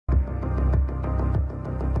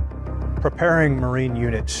Preparing Marine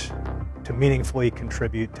units to meaningfully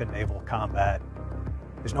contribute to naval combat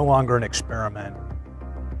is no longer an experiment.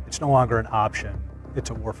 It's no longer an option.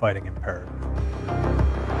 It's a warfighting imperative.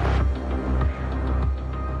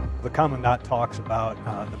 The Commandant talks about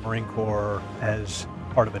the Marine Corps as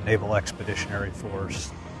part of a naval expeditionary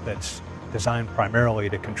force that's designed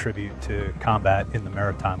primarily to contribute to combat in the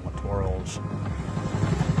maritime littorals.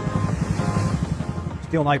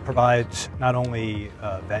 Steel Knight provides not only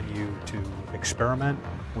a venue to experiment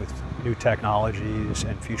with new technologies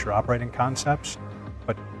and future operating concepts,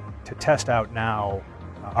 but to test out now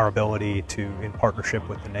our ability to, in partnership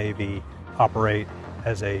with the Navy, operate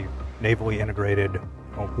as a navally integrated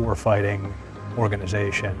warfighting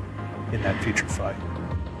organization in that future fight.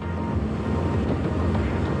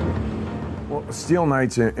 Well, Steel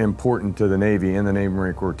Knight's important to the Navy and the Navy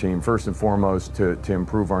Marine Corps team, first and foremost, to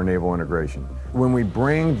improve our naval integration. When we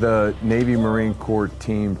bring the Navy Marine Corps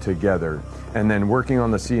team together, and then working on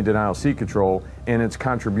the sea and denial sea control and its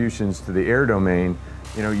contributions to the air domain,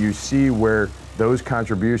 you see where those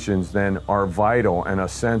contributions then are vital and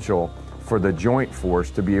essential for the joint force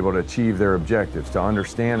to be able to achieve their objectives, to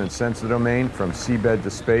understand and sense the domain from seabed to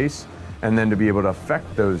space, and then to be able to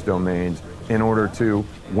affect those domains in order to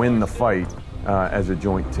win the fight as a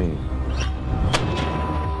joint team.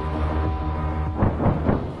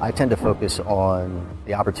 I tend to focus on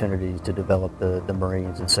the opportunities to develop the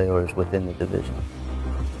Marines and sailors within the division.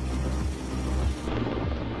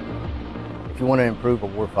 If you want to improve a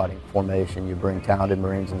warfighting formation, you bring talented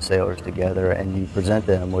Marines and sailors together and you present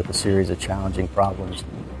them with a series of challenging problems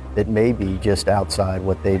that may be just outside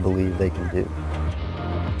what they believe they can do.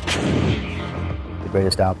 The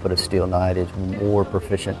greatest output of Steel Knight is more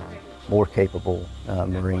proficient, more capable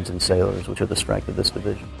Marines and sailors, which are the strength of this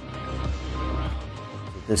division.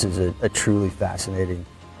 This is a truly fascinating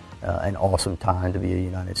and awesome time to be a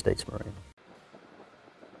United States Marine.